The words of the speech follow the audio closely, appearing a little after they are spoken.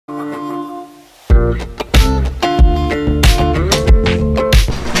You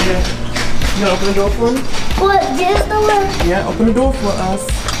gonna open the door for me? What, this door? Yeah, open the door for us.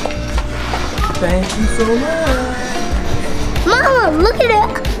 Thank you so much. Mama, look at it.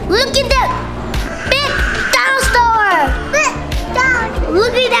 Look at that big doll store. Big doll.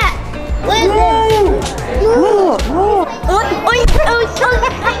 Look at that. What is that? Look.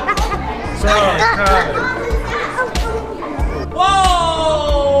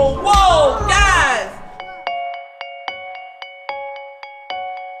 Whoa, guys.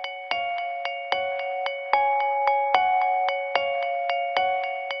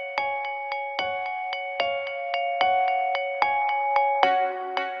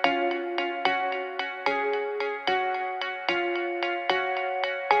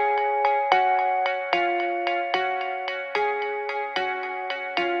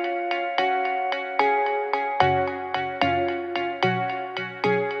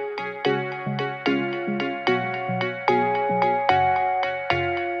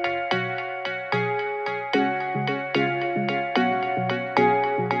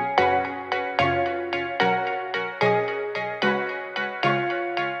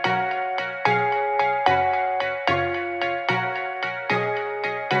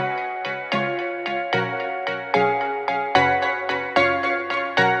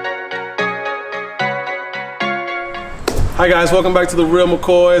 Hi guys, welcome back to the Real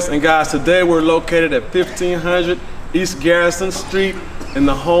McCoyz. And guys, today we're located at 1500 East Garrison Street in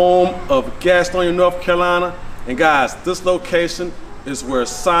the home of Gastonia, North Carolina. And guys, this location is where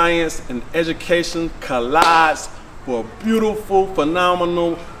science and education collides for a beautiful,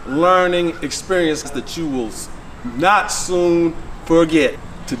 phenomenal learning experience that you will not soon forget.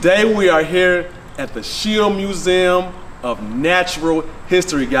 Today we are here at the Schiele Museum of Natural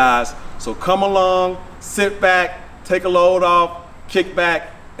History, guys. So come along, sit back, take a load off, kick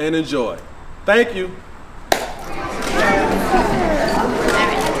back, and enjoy. Thank you.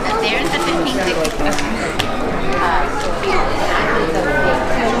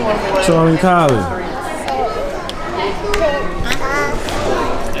 Charley and Kylie.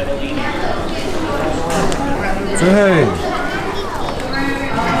 Say hey.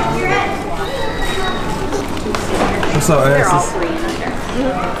 What's up, asses?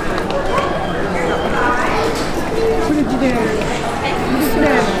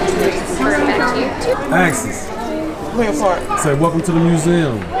 Axis. Say welcome to the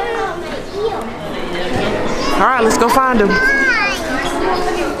museum. All right, let's go find him.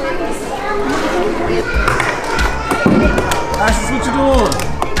 Axis, what you doing?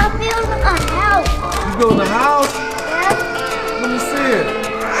 I'm building a house. You building a house? Yeah. Let me see it.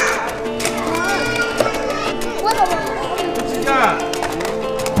 What you got?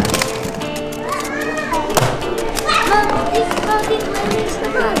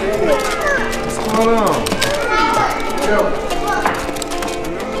 What's going on?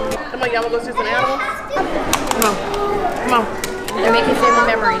 Come on, y'all wanna go see some animals? Come on. Come on. They're making family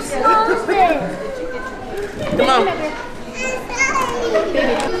memories. Come on.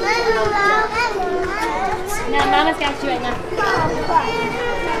 No, Mama's got you right now.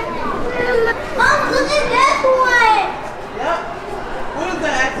 Mom, look at this one. Yep. What is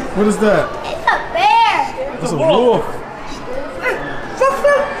that? What is that? It's a bear. It's a wolf.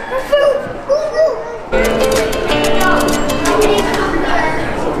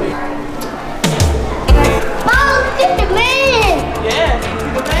 Mom, look at the man. Yeah, you see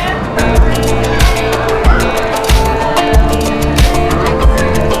the man?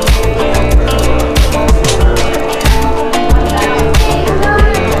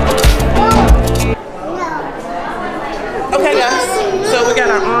 Okay, guys. So we got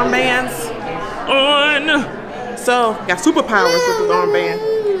our armbands on. So, got superpowers with this armband.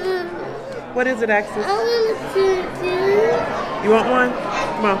 What is it, Axis? I want to do. You want one?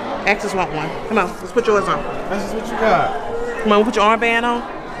 Come on. Axis want one. Come on. Let's put yours on. Axis, what you got? Come on, put your armband on.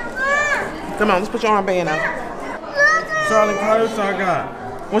 Come on, let's put your armband on. Charley and Kylie, what y'all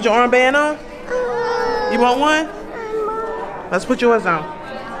got? Want your armband on? You want one? Let's put yours on.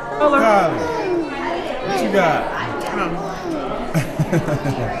 Kylie, what you got? Come on.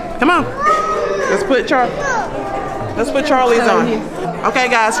 Come on. Let's put Charlie's on. Okay,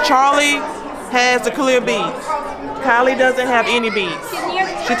 guys, Charlie has the clear beads. Kylie doesn't have any beads.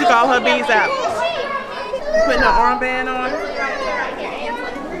 She took all her beads out. Putting her armband on.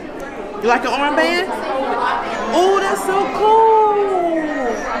 You like an armband? Oh, that's so cool.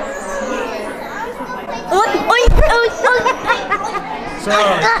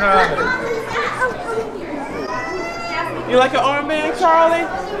 Charley, Kylie. You like an armband, Charlie?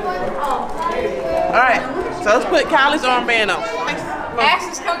 All right, so let's put Kylie's armband on.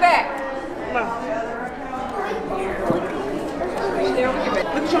 Axis, come back. Come on.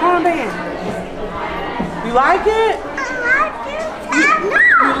 Look at your armband. You like it?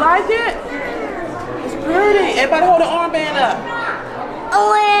 You like it? It's pretty. Everybody hold the armband up.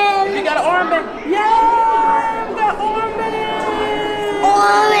 Orange. You got an armband? Yeah! We got armband!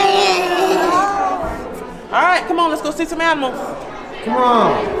 Orange. All right, come on, let's go see some animals. Come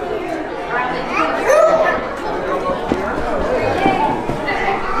on.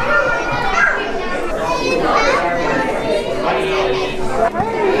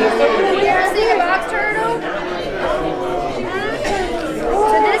 You ever seen a box turtle?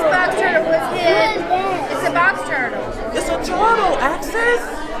 So this box turtle was hit. It's a box turtle. It's a turtle, Axis.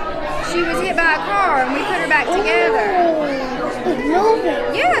 She was hit by a car and we put her back together. It's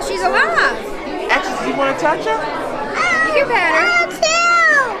moving. Yeah, she's alive. Axis, you want to touch her? You can pet her.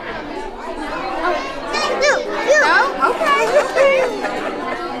 No? Okay. You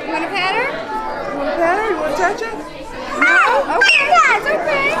want to pet her? You want to pet her? You want to touch her? No? Okay. It's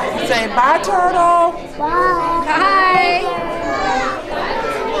okay. Say bye, turtle. Bye. Bye.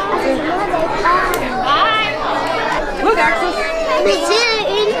 Bye. Look, Axis. Is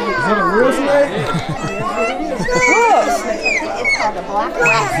Is that a real snake? Look.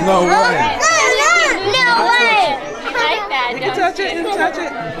 No way. No way. I like that. You can touch it. You can touch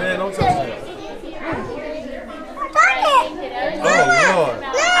it. Man, don't touch that. Touch it. Oh, Lord.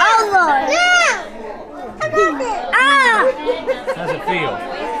 Oh, Lord. Ah. How's it feel?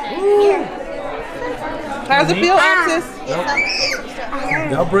 How's it feel, Axis?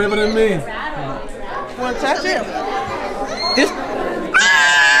 Y'all braver than me. You want to touch it? Just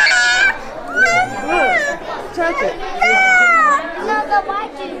look. Touch it. No, go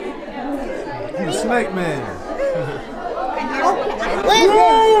watch it. He's a snake man. What is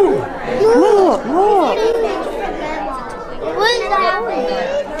Look, look. What is that?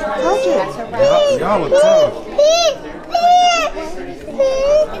 Touch it. Y'all are tough.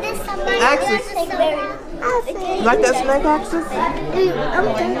 Axis. You like that snake, Axis?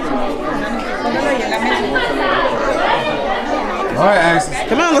 All right, Axis.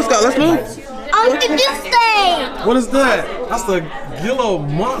 Come on, let's go. Let's move. Oh, look at this thing. What is that? That's the Gillo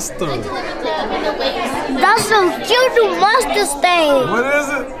monster. That's a Gildo monster thing. What is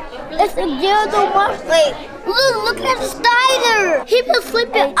it? It's a Gildo monster. Look at the spider. He been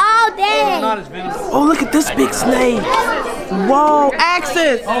sleeping all day. Not as venomous. Oh, look at this big snake. Whoa,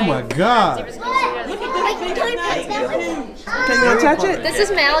 Axis. Oh my God. Can you touch it? This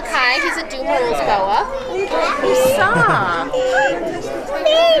is Malachi. He's a Dumerul's boa. He's soft.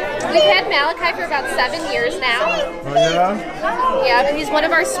 We've had Malachi for about 7 years now. Oh yeah? Yeah, but he's one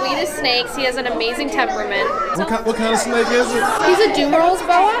of our sweetest snakes. He has an amazing temperament. What kind of snake is it? He's a Dumerul's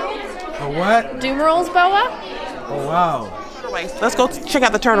boa. A what? Dumerul's boa. Oh wow. Let's go check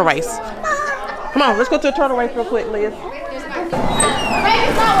out the turtle race. Come on, let's go to the turtle race real quick, Liz. The mic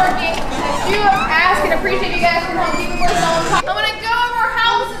is not working. I do ask and appreciate you guys for helping me with I'm going to go over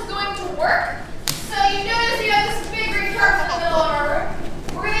how this is going to work. So you notice you have this big green turtle in the middle of our room.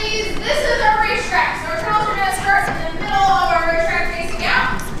 We're going to use this as our racetrack. So our turtles are going to start in the middle of our racetrack facing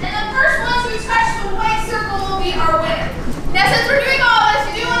out. And the first one to touch the white circle will be our winner. Now since we're doing all of this,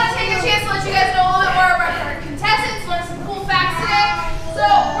 we do want to take a chance to let you guys know a little bit more about our contestants, learn some cool facts today. So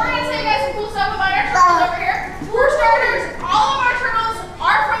we're going to tell you guys some cool stuff about our turtles over here. For starters, all of our turtles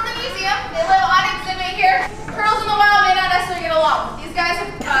are from the museum. They live on exhibit here. Turtles in the wild may not necessarily get along. These guys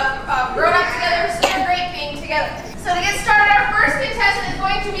have grown up together, so they're great being together. So to get started, our first contestant is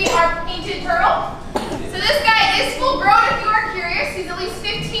going to be our painted turtle. So this guy is full grown if you are curious. He's at least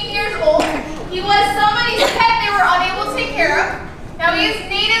 15 years old. He was somebody's pet they were unable to take care of. Now he is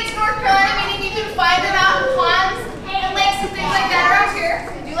native to North Carolina, meaning you can find them out in ponds and lakes and things like that around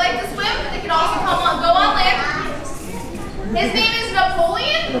here. They do like to swim, but they can also go on land. His name is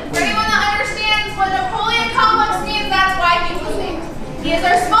Napoleon. For anyone that understands what Napoleon complex means, that's why he was named. He is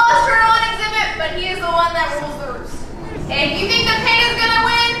our smallest turtle on exhibit, but he is the one that rules the roost. And if you think the pig is going to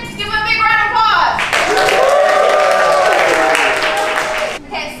win, give him a big round of applause.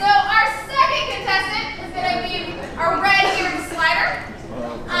 Okay, so our second contestant is going to be our red-eared slider.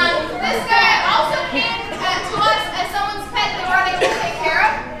 This guy also came to us as someone's pet they were unable to take care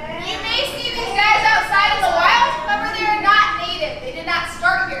of. You may see these guys outside in the wild, however they are not native. They did not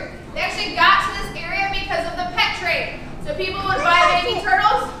start here. They actually got to this area because of the pet trade. So people would buy baby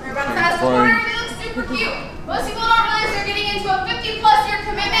turtles, they're about the size of a quarter, they look super cute. Most people don't realize they're getting into a 50-plus year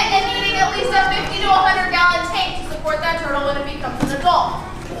commitment and needing at least a 50 to 100-gallon tank to support that turtle when it becomes an adult.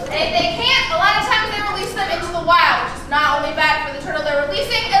 And if they can't, a lot of times they release them into the wild, which is not only bad for the turtle they're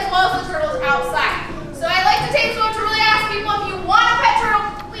releasing, as well as the turtles outside. So I'd like to take this moment to really ask people, if you want a pet turtle,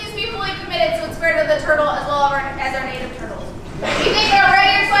 please be fully committed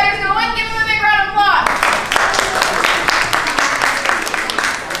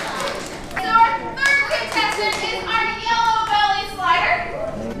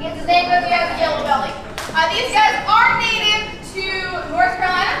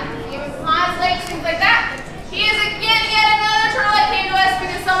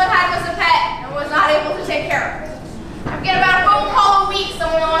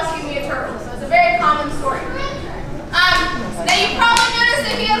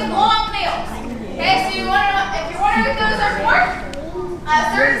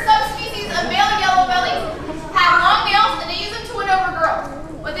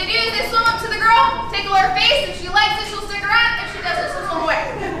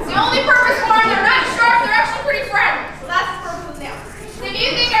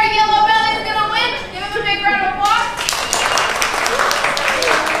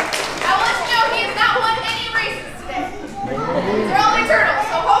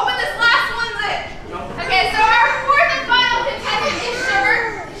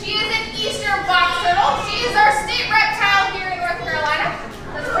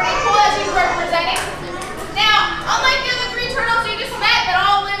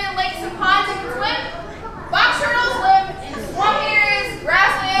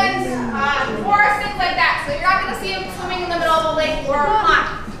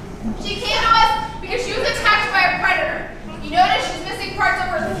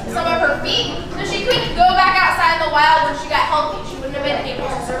feet, so she couldn't go back outside in the wild when she got healthy. She wouldn't have been able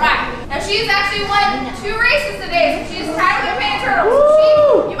to survive. Now she's actually won 2 races today, so she's tied with her panda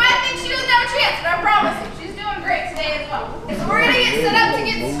turtles. You might think she doesn't have a chance, but I promise you, she's doing great today as well. So we're gonna get set up to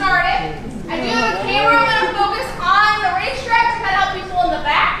get started. I do have a camera. I'm gonna focus on the racetrack to kind of help people in the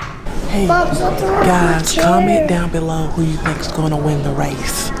back. Hey, guys, comment down below who you think is going to win the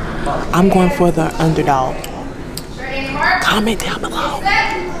race. I'm going for the underdog. Comment down below.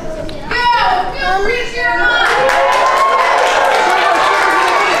 Set, go! Feel free to cheer on.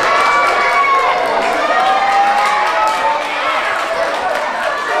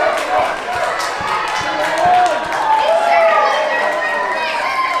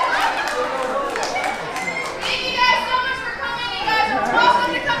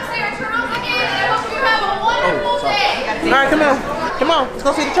 All right, come on. Come on, let's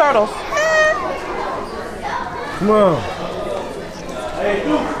go see the turtles. Come on.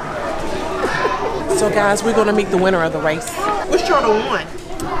 So guys, we're gonna meet the winner of the race. Which turtle won?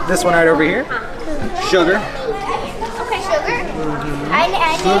 This one right over here. Sugar. Okay, sugar. I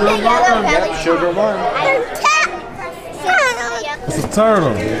need the yellow belly. Yep, sugar one. It's a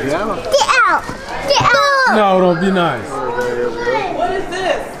turtle. Get out. Get out. No, don't be nice. What is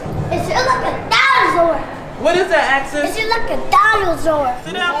this? It's like a dinosaur. What is that, Axis? It's like a dinosaur.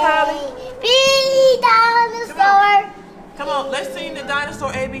 Sit down, Kylie. Big dinosaur. Come on, let's sing the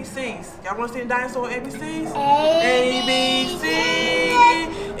dinosaur ABCs. Y'all want to sing the dinosaur ABCs? A, B, C, D,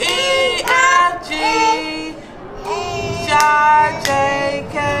 E, F, G, H, I, J,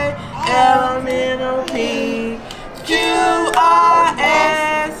 K, L, M, N, P, Q, R,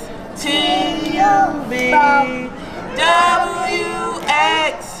 S, T, U, V, W,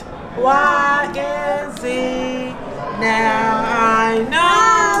 X, Y, and Z. Now I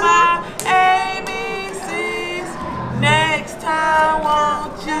know my ABCs. Next time,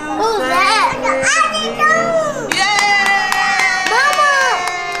 won't you who's say that? Yeah!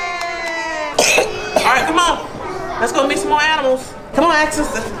 All right, come on. Let's go meet some more animals. Come on, Axis.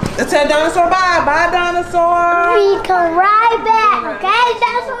 Let's tell dinosaur bye. Bye, dinosaur. We come right back, okay,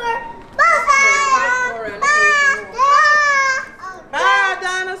 dinosaur? Bye,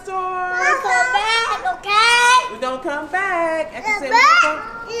 dinosaur. We'll come back, okay? We gonna come back. Axis said we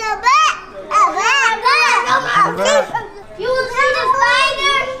In the back. You will see the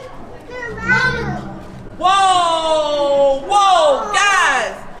spider? Whoa, whoa,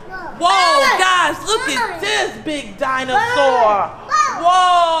 guys. Whoa, guys, look at this big dinosaur.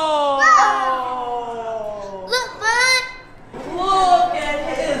 Whoa. Look, bud. Look at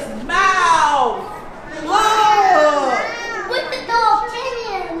his mouth. Look. With the dog candy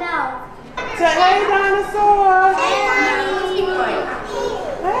in his mouth. Say hey, dinosaur. Hey.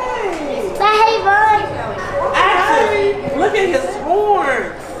 Say hey, bud. Axis, look at his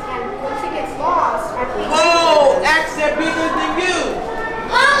horns. Whoa, Axis bigger than you.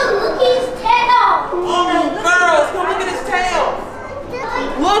 Oh, look at his tail. Oh, girls, come look at his tail.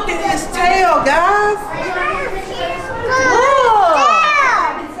 Look at his tail, guys. Look.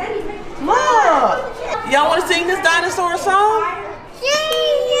 Look. Y'all want to sing this dinosaur song?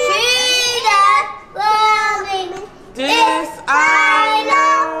 This I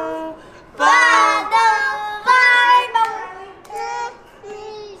know by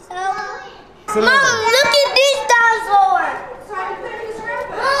Mom, look at this dinosaur.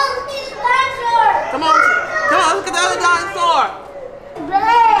 Mom, look at this dinosaur. Come on, look at the other dinosaur.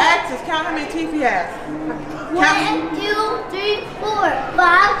 Axis, count how many teeth he has. 1, 2, 3, 4,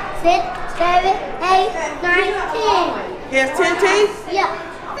 5, 6, 7, 8, 9, 10. He has 10 teeth? Yeah.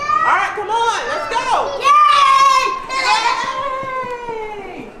 All right, come on, let's go. Yay!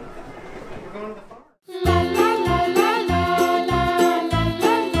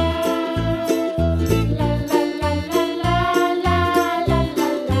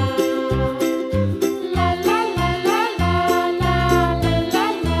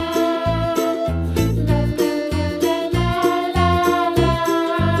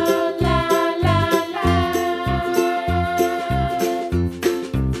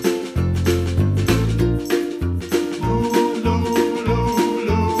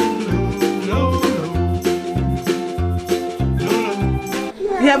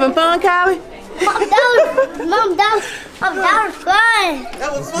 Having fun, Kylie? Mom, that was fun.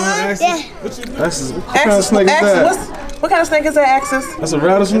 That was fun? Yeah. Axis, what kind of snake is that? What kind of snake is that, Axis? That's a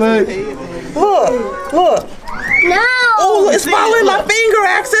rattlesnake? Look, look. No. Oh, it's following my finger,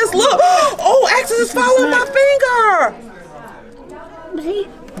 Axis. Look. Oh, Axis is following my finger. See?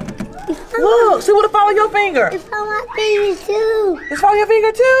 Look, see what it follow your finger? It's on my finger too. It's following your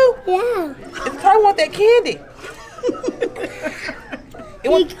finger too? Yeah. It probably want that candy. It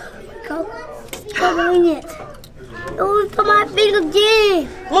want, Covering it. Oh, it's on my finger again.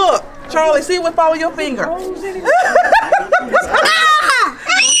 Look, Charlie, see what follow your finger.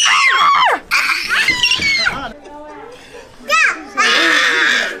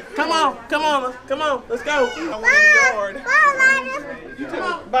 Come on, come on, come on, let's go. I'm in the yard. Come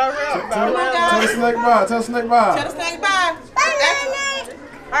on, bow around, bow around. Tell the snake bye. Tell the snake bye. Tell the snake bye.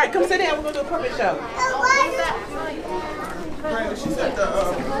 All right, come sit down. We're gonna do a puppet show. Brandon, she's at the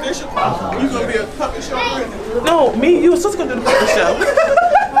bishop. You gonna be a puppet show, Brandon? No, me and you and sister gonna do the puppet show.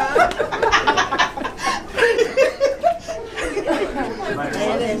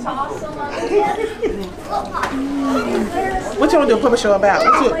 What you want to do a puppet show about?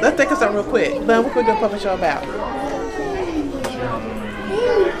 Let's think of something real quick. Then what can we do a puppet show about?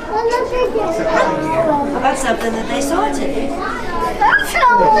 About something that they saw today.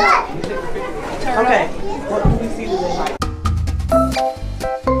 Okay. What can we see today?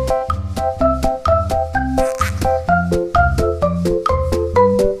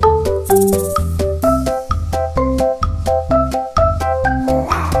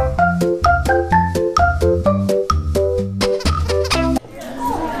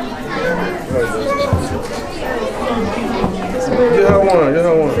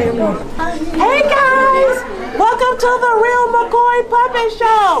 Hey guys! Welcome to the Real McCoy Puppet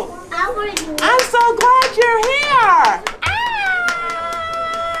Show! I'm so glad you're here!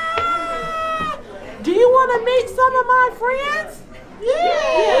 Do you want to meet some of my friends?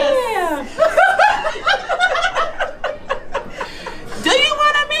 Yes! Do you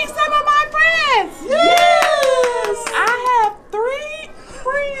want to meet some of my friends? Yes! I have 3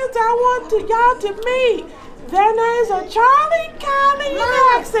 friends I want y'all to meet. Their names are Charley, Kylie, and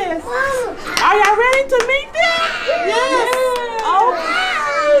Alexis. Are y'all ready to meet them? Yes. Okay.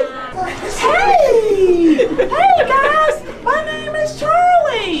 Hey guys, my name is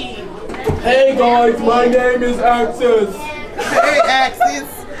Charley. Hey guys, my name is Axis. Hey Axis.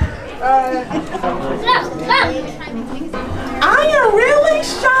 I am really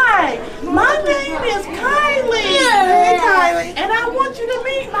shy. My name is Kylie. Hey Kylie. And I want you to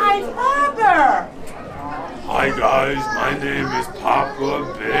meet my father. Hi guys, my name is Papa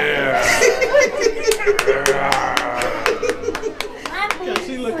Bear.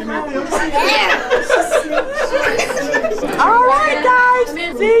 She looking at them. All right, guys.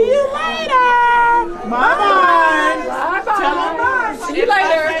 See you later. Bye-bye. Bye-bye. Tell them bye. See you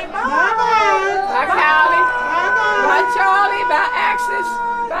later. Bye-bye. Bye, Kylie. Bye, Charlie. Bye, Axis.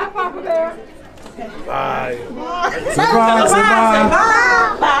 Bye, Papa Bear. Bye. Say bye. Say bye.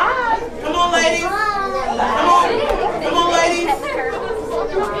 Bye. Come on, ladies. Come on. Come on, ladies.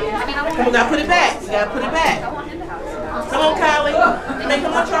 Come on, gotta put it back. You gotta put it back. Come on, Kylie.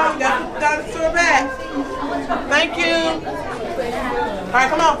 Come on, Charlie. Gotta throw it back. Thank you. All right,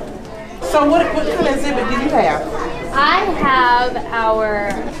 come on. So what kind of exhibit do you have? I have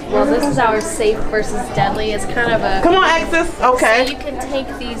this is our safe versus deadly. It's kind of a... Come on, Axis. Okay. So you can take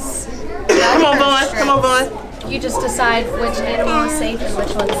these... Come on, Vaughn. Come on, Vaughn. You just decide which animal is safe and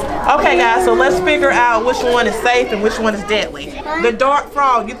which one's deadly. Okay, guys, so let's figure out which one is safe and which one is deadly. The dart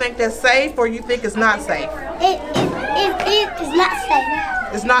frog, you think that's safe or you think it's not safe? It is not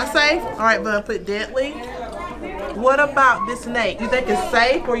safe. It's not safe? All right, but put deadly. What about this snake? You think it's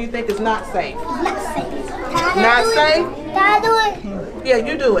safe or you think it's not safe? Not safe. Not safe? Can I do it? Yeah,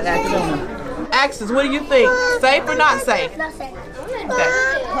 you do it, Axis. Axis, what do you think? Safe or not safe? Not safe. Okay.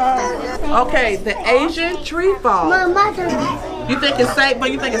 Okay, the Asian tree frog. My turn. You think it's safe,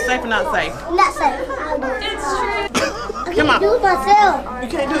 but you think it's safe or not safe? Not safe. It's true. Come on. Do it myself. You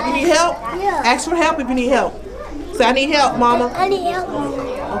can't do it. You need help? Yeah. Ask for help if you need help. Say, I need help, Mama. I need help.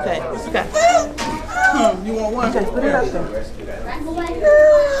 Okay. Okay. You want one? Okay, put it up there.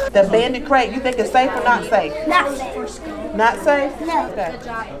 The banded crate, you think it's safe or not safe? Not safe. Not safe? No. Okay.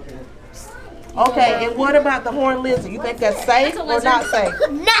 Okay, and what about the horned lizard? You think that's safe or not safe?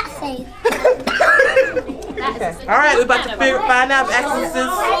 Not safe. Okay. All right, we're about to find out if Axis is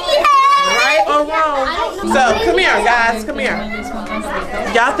right or wrong. So, come here, guys. Come here.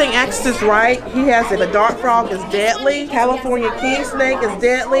 Y'all think Axis is right? He has it. The dart frog is deadly. California king snake is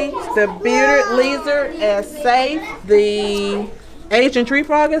deadly. The bearded lizard is safe. The Asian tree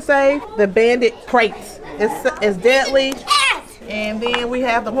frog is safe. The banded crates is deadly. And then we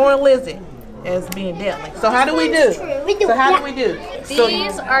have the horned lizard as being deadly. So how do we do? So how do we do?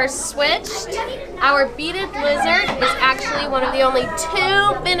 These are switched. Our bearded lizard is actually one of the only 2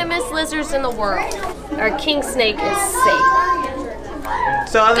 venomous lizards in the world. Our king snake is safe.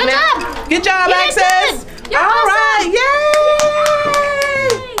 So other than that, good job, Axis. All right, yay!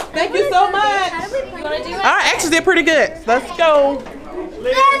 Thank you so much. You want to do it? All right, Axis did pretty good. Let's go.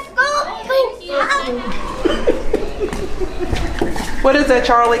 Let's go. What is that,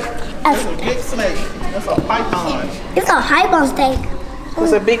 Charlie? It's a big snake. That's a python. It's a python snake.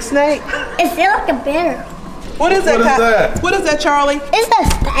 It's a big snake. It feels like a bear. What is that? What is that? What is that, Charlie? It's a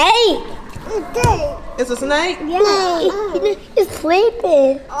snake. It's a snake? Yeah. He's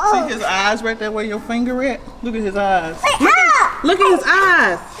sleeping. See his eyes right there where your finger at? Look at his eyes. Look at his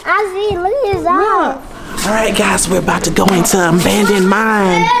eyes. I see. Look at his eyes. All right, guys, we're about to go into abandoned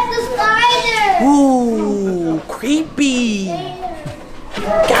mine. That's the spider. Ooh, creepy.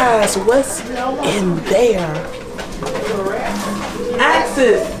 Guys, what's in there?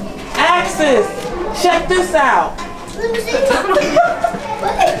 Axis, check this out. Let me see.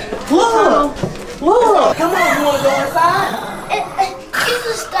 Look. Come on, you want to go inside? It's a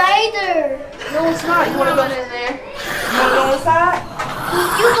spider. No, it's not. You want to go in there? You want to go inside?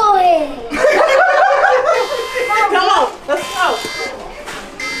 You go ahead. Come on, let's go.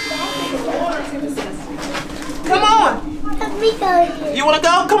 Come on. Let me go ahead. You want to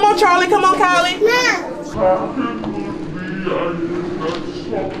go? Come on, Charlie. Come on, Kylie.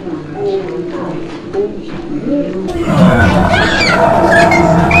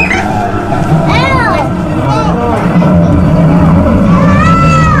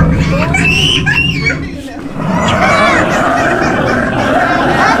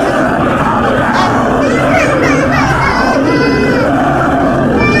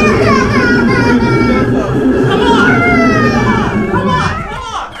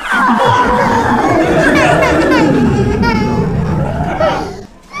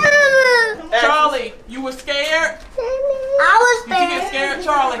 Charlie, you were scared? I was Did you get scared,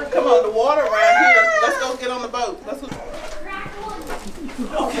 Charlie? Come on, the water right here. Let's go get on the boat.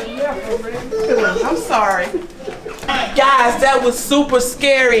 I'm sorry. Guys, that was super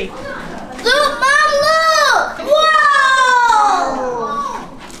scary. Look, Mom, look! Whoa!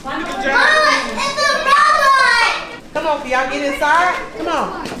 Mom, it's a robot! Come on, can y'all get inside? Come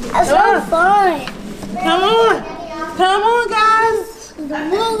on. That's so fun. Come on. Come on, guys.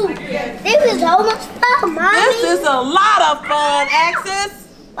 This is so much fun, Mommy. This is a lot of fun, Axis.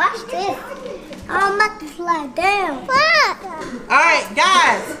 Watch this. I'm about to slide down. All right,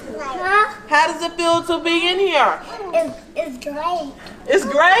 guys. How does it feel to be in here? It's great. It's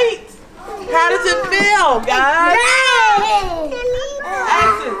great. How does it feel, guys?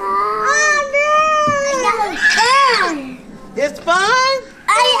 Axis. It's fun?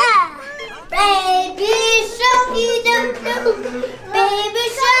 Baby shark doo doo, baby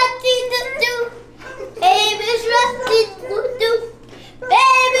shark doo doo, baby shark doo doo,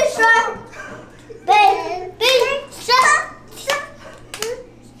 baby shark, baby shark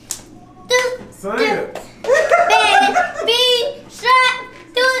doo Sing doo, it. baby shark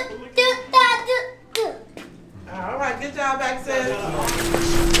doo doo doo. All right, good job, Axis.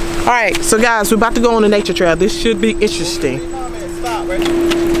 All right, so guys, we're about to go on a nature trail. This should be interesting.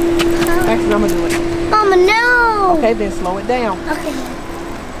 Axis, I'm gonna do it. Mama, no. Okay, then slow it down. Okay.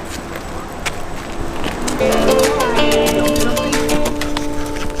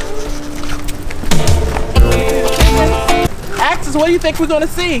 Axis, what do you think we're gonna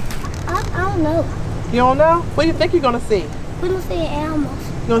see? I don't know. You don't know? What do you think you're gonna see? We don't see animals.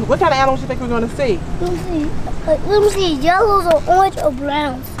 What kind of animals do you think we're gonna see? We don't see yellows or orange or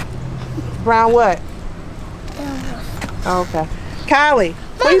browns. Brown what? Okay. Kylie,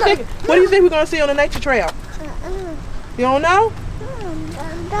 what do you think? What do you think we're gonna see on the nature trail? You don't know?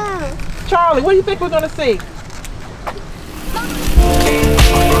 Charlie, what do you think we're gonna see?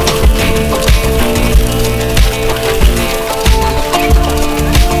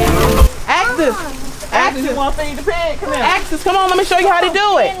 Axis, you want to feed the pig? Come here. Axis, come on, let me show you how to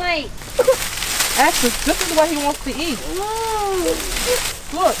do it. Axis, this is what he wants to eat.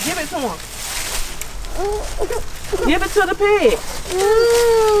 Look, give it to him. Give it to the pig.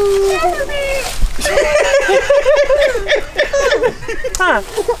 Huh?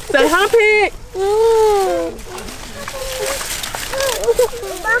 Say, huh, pig?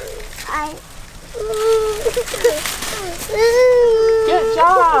 Good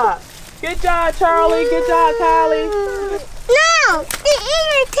job. Good job, Charlie. Good job, Kylie. No, he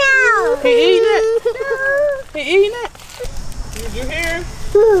eating it, cow. He eating it? He eating it? Did you hear?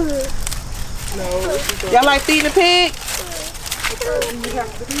 No. Y'all like feeding the pig?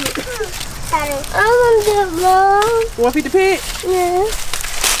 I want to Mom. You want to feed the pig? Yeah.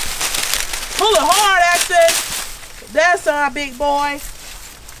 Pull it hard, Axis. That's our big boy.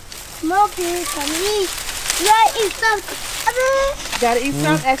 Small pig, come eat. You gotta eat something. Gotta eat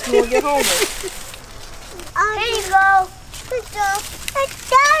something, Axis will get hungry. Here you go. It's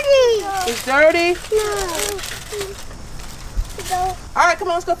dirty. It's dirty? No. All right, come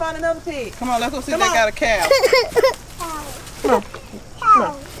on, let's go find another pig. Come on, let's go see if they got a cow. Come on. Come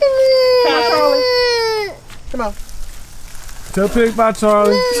on. Come on, Charlie. Come on. Tell pig bye,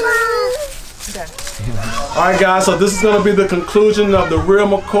 Charlie. Okay. All right, guys, so this is going to be the conclusion of the Real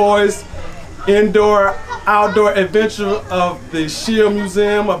McCoyz indoor-outdoor adventure of the Schiele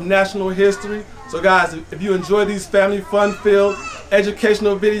Museum of National History. So, guys, if you enjoy these family fun-filled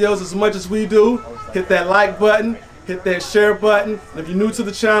educational videos as much as we do, hit that like button, hit that share button, and if you're new to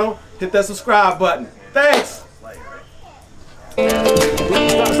the channel, hit that subscribe button. Thanks!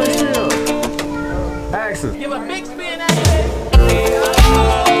 Action. Give a big